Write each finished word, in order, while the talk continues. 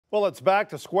Well, it's back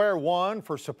to square one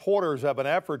for supporters of an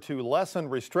effort to lessen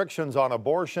restrictions on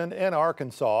abortion in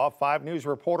Arkansas. 5 News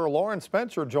reporter Lauren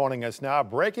Spencer joining us now,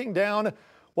 breaking down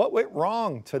what went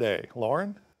wrong today.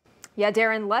 Lauren? Yeah,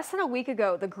 Darren, less than a week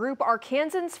ago, the group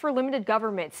Arkansans For Limited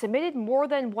Government submitted more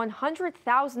than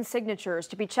 100,000 signatures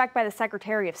to be checked by the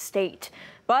Secretary of State.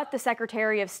 But the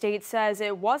Secretary of State says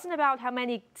it wasn't about how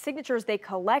many signatures they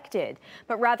collected,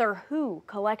 but rather who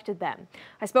collected them.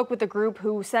 I spoke with the group,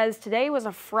 who says today was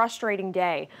a frustrating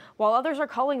day, while others are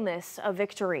calling this a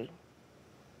victory.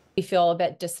 We feel a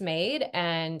bit dismayed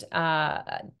and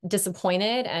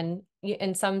disappointed and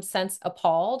in some sense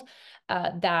appalled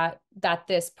that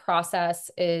this process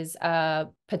is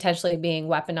potentially being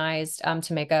weaponized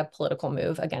to make a political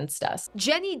move against us.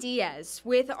 Jenny Diaz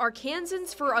with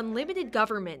Arkansans For Unlimited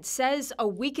Government says a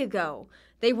week ago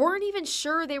they weren't even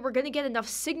sure they were going to get enough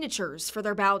signatures for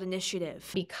their ballot initiative.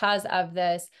 Because of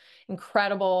this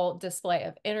incredible display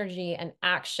of energy and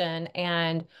action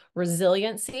and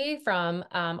resiliency from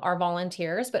our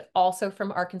volunteers, but also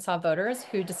from Arkansas voters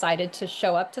who decided to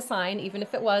show up to sign, even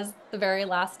if it was the very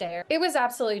last day. It was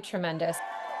absolutely tremendous.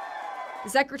 The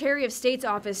Secretary of State's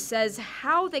office says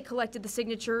how they collected the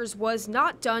signatures was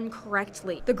not done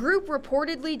correctly. The group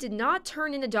reportedly did not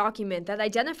turn in a document that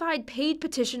identified paid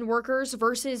petition workers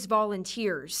versus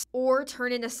volunteers, or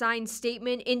turn in a signed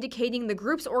statement indicating the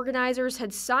group's organizers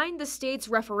had signed the state's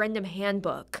referendum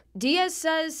handbook. Diaz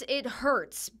says it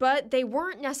hurts, but they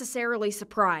weren't necessarily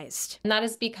surprised. And that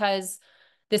is because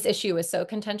this issue is so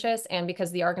contentious, and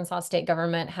because the Arkansas state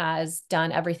government has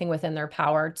done everything within their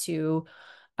power to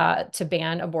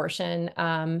ban abortion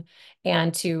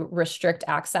and to restrict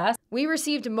access. We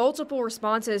received multiple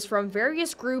responses from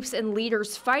various groups and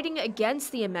leaders fighting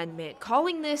against the amendment,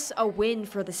 calling this a win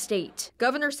for the state.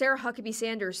 Governor Sarah Huckabee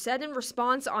Sanders said in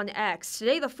response on X,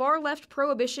 today the far-left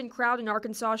prohibition crowd in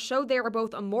Arkansas showed they are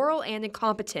both immoral and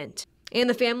incompetent. And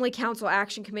the Family Council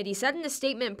Action Committee said in a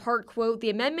statement, in part, quote, the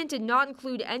amendment did not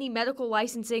include any medical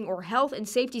licensing or health and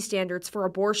safety standards for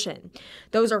abortion.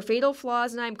 Those are fatal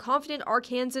flaws, and I am confident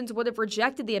Arkansans would have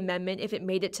rejected the amendment if it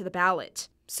made it to the ballot.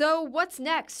 So what's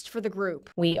next for the group?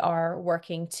 We are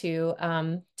working to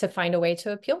find a way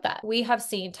to appeal that. We have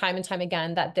seen time and time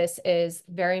again that this is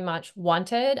very much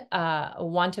a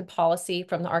wanted policy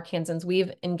from the Arkansans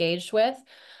we've engaged with.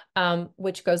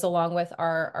 Which goes along with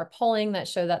our polling that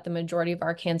show that the majority of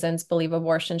Arkansans believe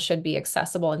abortion should be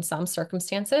accessible in some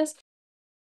circumstances.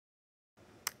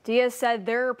 Diaz said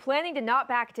they're planning to not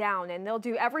back down, and they'll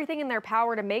do everything in their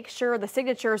power to make sure the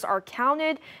signatures are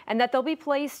counted and that they'll be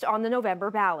placed on the November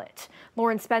ballot.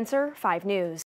 Lauren Spencer, 5 News.